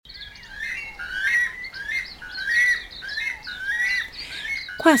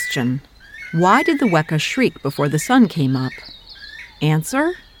Question: why did the weka shriek before the sun came up?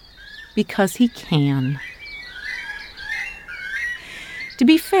 Answer: because he can. To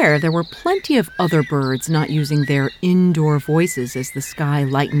be fair, there were plenty of other birds not using their indoor voices as the sky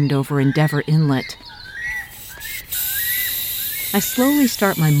lightened over Endeavour Inlet. I slowly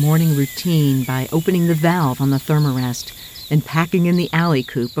start my morning routine by opening the valve on the thermarest and packing in the alley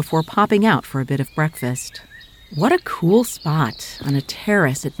coop before popping out for a bit of breakfast. What a cool spot on a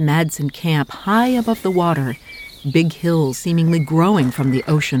terrace at Madsen Camp high above the water, big hills seemingly growing from the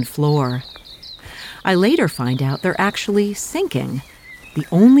ocean floor. I later find out they're actually sinking, the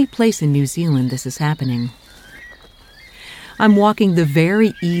only place in New Zealand this is happening. I'm walking the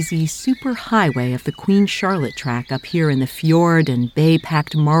very easy superhighway of the Queen Charlotte track up here in the fjord and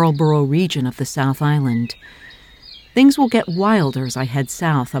bay-packed Marlborough region of the South Island. Things will get wilder as I head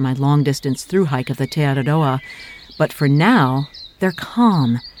south on my long-distance thru-hike of the Te Araroa, but for now, they're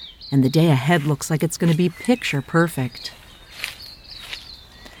calm, and the day ahead looks like it's going to be picture-perfect.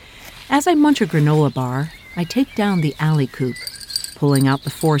 As I munch a granola bar, I take down the alley coop, pulling out the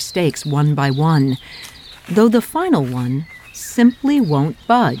 4 steaks one by one, though the final one simply won't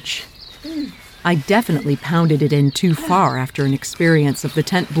budge. I definitely pounded it in too far after an experience of the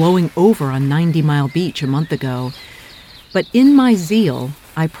tent blowing over on 90 Mile Beach a month ago. But in my zeal,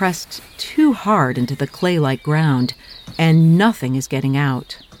 I pressed too hard into the clay-like ground, and nothing is getting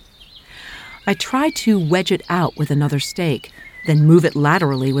out. I try to wedge it out with another steak, then move it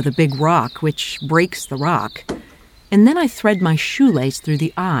laterally with a big rock, which breaks the rock. And then I thread my shoelace through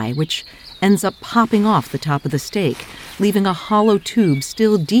the eye, which ends up popping off the top of the steak, leaving a hollow tube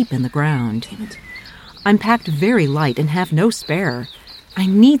still deep in the ground. I'm packed very light and have no spare. I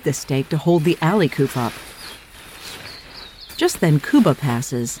need the steak to hold the alley coop up. Just then Kuba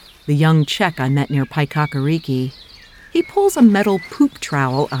passes, the young Czech I met near Paikakariki. He pulls a metal poop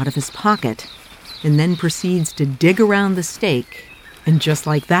trowel out of his pocket and then proceeds to dig around the steak. And just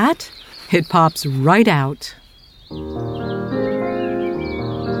like that, it pops right out.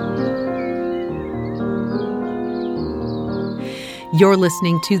 You're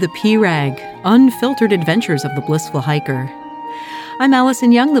listening to The P-Rag, Unfiltered Adventures of the Blissful Hiker. I'm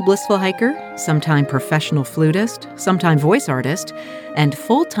Allison Young, the Blissful Hiker, sometime professional flutist, sometime voice artist, and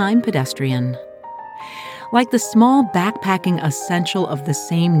full-time pedestrian. Like the small backpacking essential of the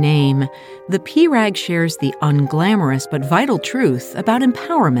same name, the P-Rag shares the unglamorous but vital truth about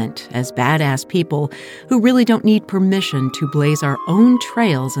empowerment as badass people who really don't need permission to blaze our own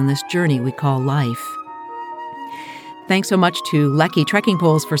trails in this journey we call life. Thanks so much to Lecky Trekking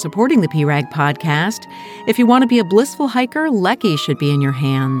Poles for supporting the P-Rag podcast. If you want to be a blissful hiker, Lecky should be in your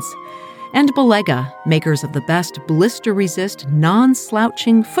hands. And Belega, makers of the best blister-resist,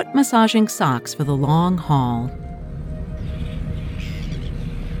 non-slouching, foot-massaging socks for the long haul.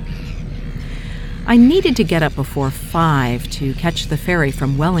 I needed to get up before 5 to catch the ferry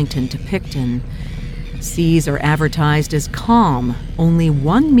from Wellington to Picton. Seas are advertised as calm, only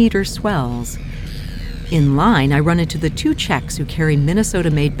 1-meter swells. In line, I run into the 2 Czechs who carry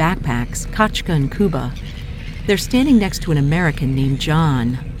Minnesota-made backpacks, Kachka and Kuba. They're standing next to an American named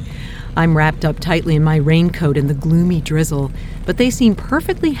John. I'm wrapped up tightly in my raincoat in the gloomy drizzle, but they seem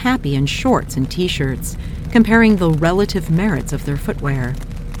perfectly happy in shorts and t-shirts, comparing the relative merits of their footwear.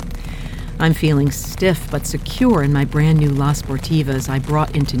 I'm feeling stiff but secure in my brand new La Sportivas I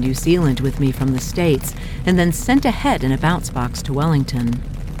brought into New Zealand with me from the States and then sent ahead in a bounce box to Wellington.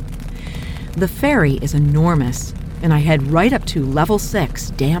 The ferry is enormous, and I head right up to level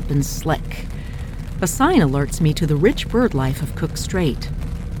 6, damp and slick. A sign alerts me to the rich bird life of Cook Strait,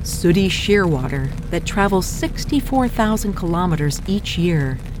 sooty shearwater that travels 64,000 kilometers each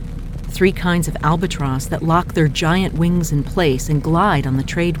year, 3 kinds of albatross that lock their giant wings in place and glide on the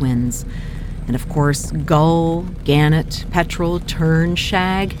trade winds, and of course gull, gannet, petrel, tern,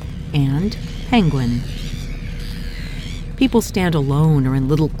 shag, and penguin. People stand alone or in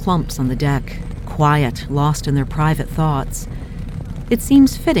little clumps on the deck, quiet, lost in their private thoughts. It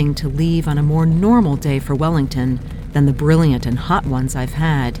seems fitting to leave on a more normal day for Wellington than the brilliant and hot ones I've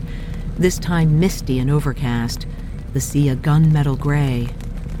had, this time misty and overcast, the sea a gunmetal gray.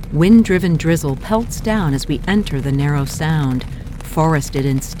 Wind-driven drizzle pelts down as we enter the narrow sound, forested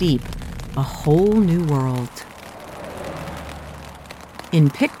and steep, a whole new world.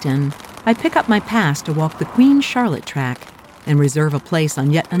 In Picton, I pick up my pass to walk the Queen Charlotte track and reserve a place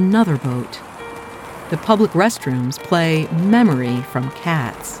on yet another boat. The public restrooms play Memory from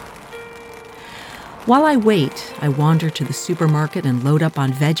Cats. While I wait, I wander to the supermarket and load up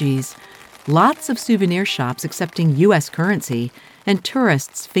on veggies. Lots of souvenir shops accepting U.S. currency and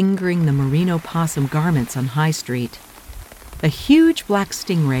tourists fingering the merino possum garments on High Street. A huge black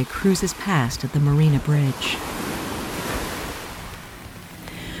stingray cruises past at the marina bridge.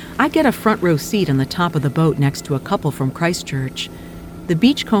 I get a front row seat on the top of the boat next to a couple from Christchurch. The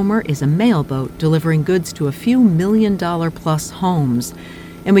Beachcomber is a mail boat delivering goods to a few $1 million-plus homes,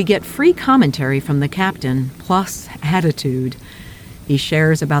 and we get free commentary from the captain, plus attitude. He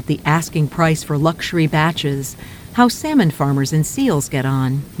shares about the asking price for luxury batches, how salmon farmers and seals get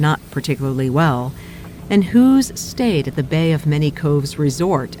on, not particularly well, and who's stayed at the Bay of Many Coves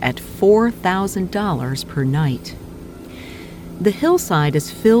resort at $4,000 per night. The hillside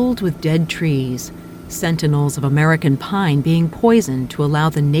is filled with dead trees, sentinels of American pine being poisoned to allow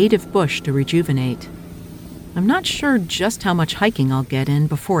the native bush to rejuvenate. I'm not sure just how much hiking I'll get in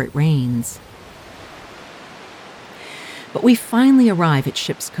before it rains. But we finally arrive at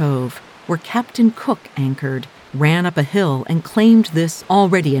Ship's Cove, where Captain Cook anchored, ran up a hill, and claimed this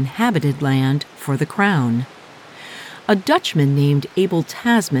already inhabited land for the crown. A Dutchman named Abel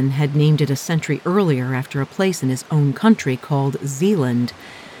Tasman had named it a century earlier after a place in his own country called Zeeland,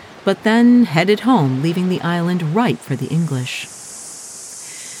 but then headed home, leaving the island ripe for the English.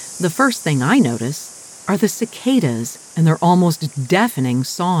 The first thing I notice are the cicadas and their almost deafening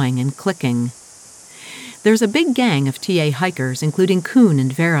sawing and clicking. There's a big gang of TA hikers, including Kuhn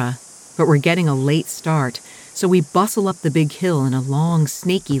and Vera, but we're getting a late start, so we bustle up the big hill in a long,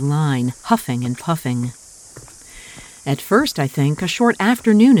 snaky line, huffing and puffing. At first, I think a short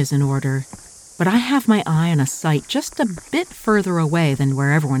afternoon is in order, but I have my eye on a site just a bit further away than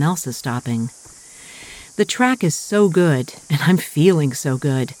where everyone else is stopping. The track is so good, and I'm feeling so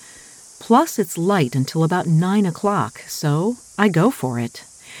good. Plus, it's light until about 9 o'clock, so I go for it.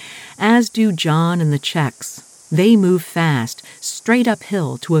 As do John and the Czechs. They move fast, straight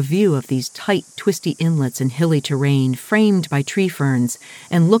uphill to a view of these tight, twisty inlets and hilly terrain framed by tree ferns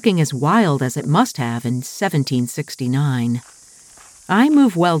and looking as wild as it must have in 1769. I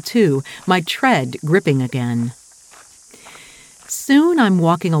move well, too, my tread gripping again. Soon I'm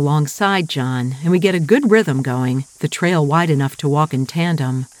walking alongside John, and we get a good rhythm going, the trail wide enough to walk in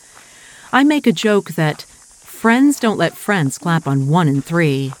tandem. I make a joke that friends don't let friends clap on 1 and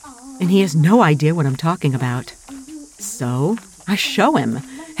 3, and he has no idea what I'm talking about. So I show him,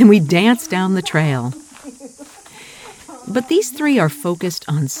 and we dance down the trail. But these three are focused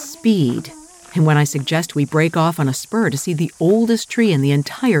on speed, and when I suggest we break off on a spur to see the oldest tree in the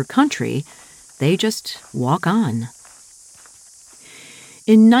entire country, they just walk on.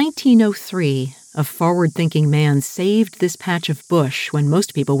 In 1903, a forward-thinking man saved this patch of bush when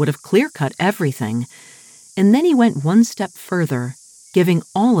most people would have clear-cut everything, and then he went one step further, giving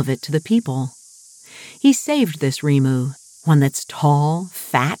all of it to the people. He saved this Rimu, one that's tall,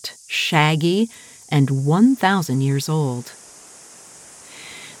 fat, shaggy, and 1,000 years old.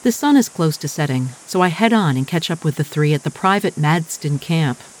 The sun is close to setting, so I head on and catch up with the three at the private Madston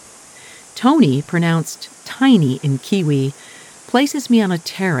camp. Tony, pronounced Tiny in Kiwi, places me on a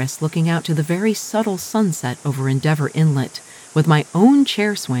terrace looking out to the very subtle sunset over Endeavour Inlet with my own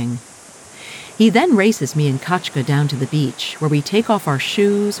chair swing. He then races me and Kachka down to the beach, where we take off our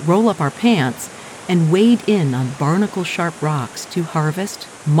shoes, roll up our pants, and wade in on barnacle-sharp rocks to harvest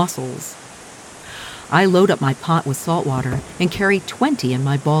mussels. I load up my pot with salt water and carry 20 in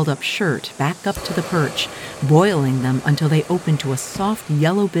my balled-up shirt back up to the perch, boiling them until they open to a soft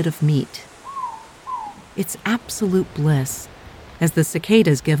yellow bit of meat. It's absolute bliss, as the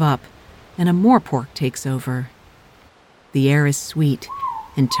cicadas give up and a moorpork takes over. The air is sweet,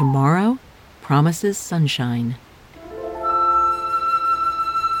 and tomorrow promises sunshine.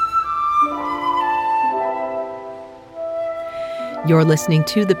 You're listening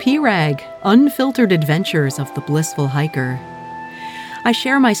to The P-Rag, Unfiltered Adventures of the Blissful Hiker. I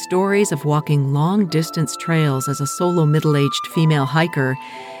share my stories of walking long-distance trails as a solo middle-aged female hiker,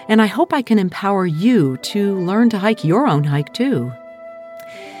 and I hope I can empower you to learn to hike your own hike, too.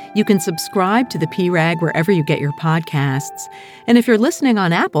 You can subscribe to The P-Rag wherever you get your podcasts, and if you're listening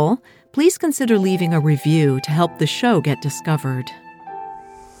on Apple, please consider leaving a review to help the show get discovered.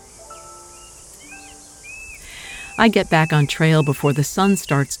 I get back on trail before the sun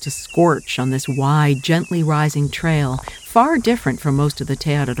starts to scorch on this wide, gently rising trail, far different from most of the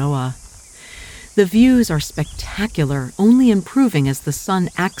Te Araroa. The views are spectacular, only improving as the sun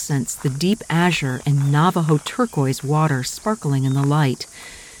accents the deep azure and Navajo turquoise water sparkling in the light,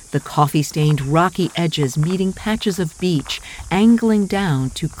 the coffee-stained rocky edges meeting patches of beach, angling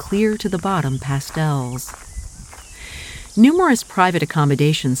down to clear-to-the-bottom pastels. Numerous private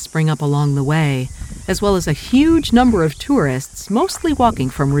accommodations spring up along the way, as well as a huge number of tourists, mostly walking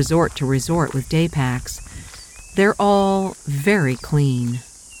from resort to resort with day packs. They're all very clean.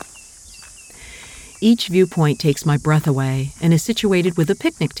 Each viewpoint takes my breath away and is situated with a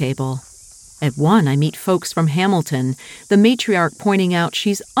picnic table. At one, I meet folks from Hamilton, the matriarch pointing out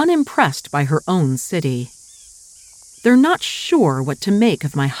she's unimpressed by her own city. They're not sure what to make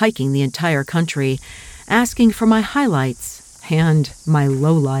of my hiking the entire country, asking for my highlights and my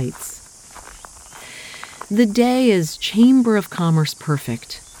lowlights. The day is Chamber of Commerce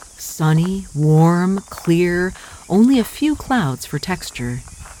perfect. Sunny, warm, clear, only a few clouds for texture.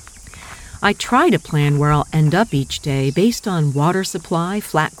 I try to plan where I'll end up each day based on water supply,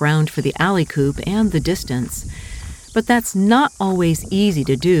 flat ground for the alley coop, and the distance. But that's not always easy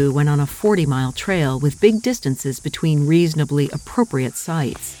to do when on a 40-mile trail with big distances between reasonably appropriate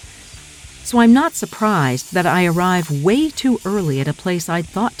sites. So I'm not surprised that I arrive way too early at a place I'd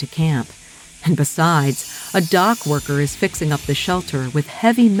thought to camp. And besides, a dock worker is fixing up the shelter with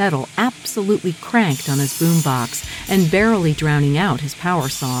heavy metal absolutely cranked on his boombox and barely drowning out his power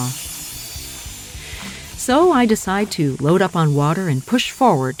saw. So I decide to load up on water and push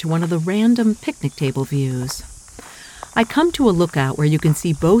forward to one of the random picnic table views. I come to a lookout where you can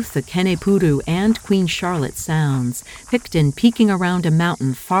see both the Kenepuru and Queen Charlotte Sounds, Picton peeking around a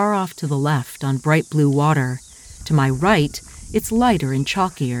mountain far off to the left on bright blue water. To my right, it's lighter and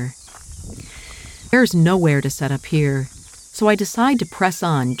chalkier. There's nowhere to set up here, so I decide to press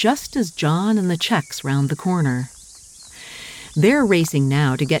on just as John and the Czechs round the corner. They're racing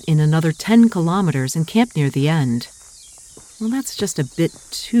now to get in another 10 kilometers and camp near the end. Well, that's just a bit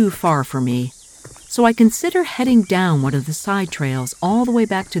too far for me, so I consider heading down one of the side trails all the way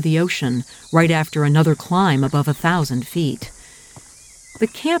back to the ocean right after another climb above 1,000 feet. The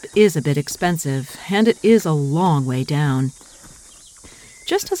camp is a bit expensive, and it is a long way down.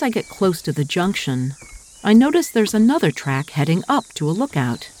 Just as I get close to the junction, I notice there's another track heading up to a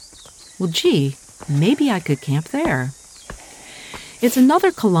lookout. Well, gee, maybe I could camp there. It's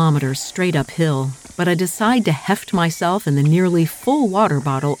another kilometer straight uphill, but I decide to heft myself and the nearly full water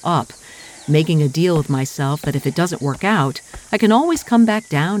bottle up, making a deal with myself that if it doesn't work out, I can always come back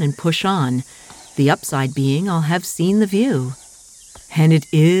down and push on, the upside being I'll have seen the view. And it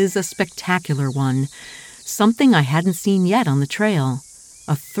is a spectacular one, something I hadn't seen yet on the trail,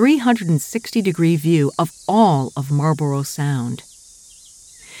 a 360-degree view of all of Marlborough Sound.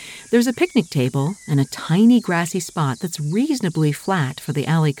 There's a picnic table and a tiny grassy spot that's reasonably flat for the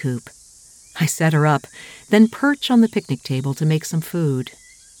alley coop. I set her up, then perch on the picnic table to make some food.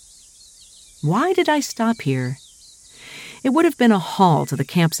 Why did I stop here? It would have been a haul to the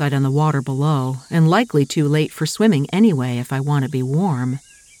campsite on the water below, and likely too late for swimming anyway if I want to be warm.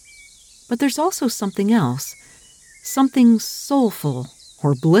 But there's also something else, something soulful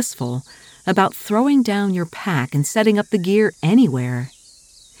or blissful about throwing down your pack and setting up the gear anywhere.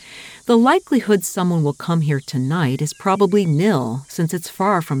 The likelihood someone will come here tonight is probably nil, since it's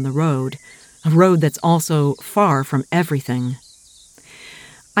far from the road, a road that's also far from everything.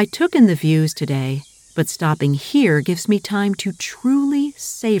 I took in the views today, but stopping here gives me time to truly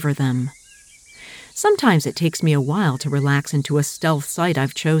savor them. Sometimes it takes me a while to relax into a stealth site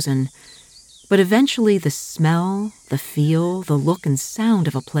I've chosen, but eventually the smell, the feel, the look and sound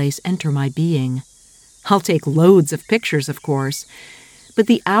of a place enter my being. I'll take loads of pictures, of course, but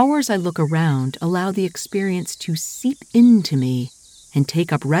the hours I look around allow the experience to seep into me and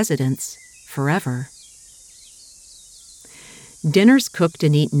take up residence forever. Dinner's cooked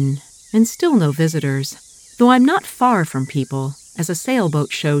and eaten, and still no visitors, though I'm not far from people, as a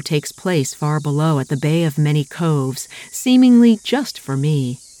sailboat show takes place far below at the Bay of Many Coves, seemingly just for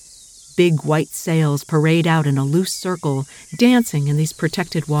me. Big white sails parade out in a loose circle, dancing in these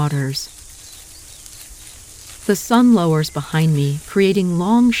protected waters. The sun lowers behind me, creating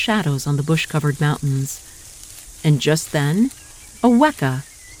long shadows on the bush-covered mountains. And just then, a weka,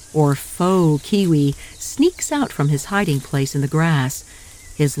 or faux kiwi, sneaks out from his hiding place in the grass,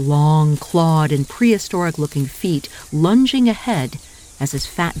 his long, clawed, and prehistoric-looking feet lunging ahead as his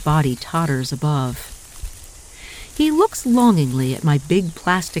fat body totters above. He looks longingly at my big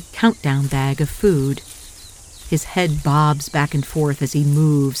plastic countdown bag of food. His head bobs back and forth as he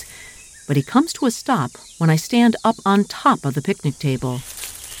moves, but he comes to a stop when I stand up on top of the picnic table.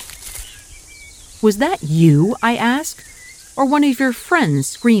 "Was that you?" I ask, "or one of your friends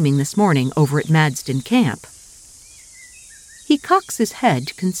screaming this morning over at Madston Camp?" He cocks his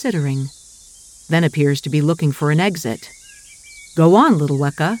head, considering, then appears to be looking for an exit. "Go on, little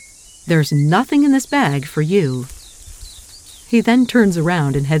weka. There's nothing in this bag for you." He then turns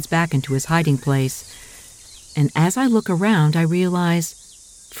around and heads back into his hiding place. And as I look around, I realize,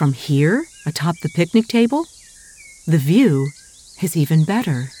 from here, atop the picnic table, the view is even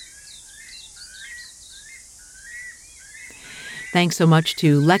better. Thanks so much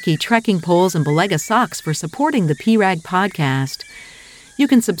to Lecky Trekking Poles and Belega Socks for supporting the PRAG podcast. You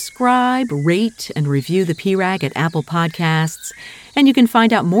can subscribe, rate, and review the PRAG at Apple Podcasts, and you can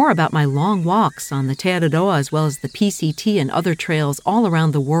find out more about my long walks on the Te Araroa as well as the PCT and other trails all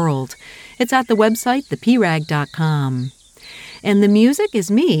around the world. It's at the website, theprag.com. And the music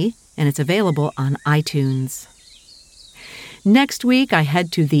is me, and it's available on iTunes. Next week, I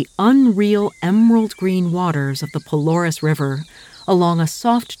head to the unreal emerald green waters of the Pelorus River along a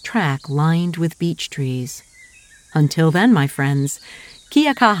soft track lined with beech trees. Until then, my friends,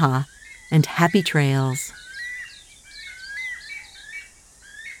 kia kaha and happy trails.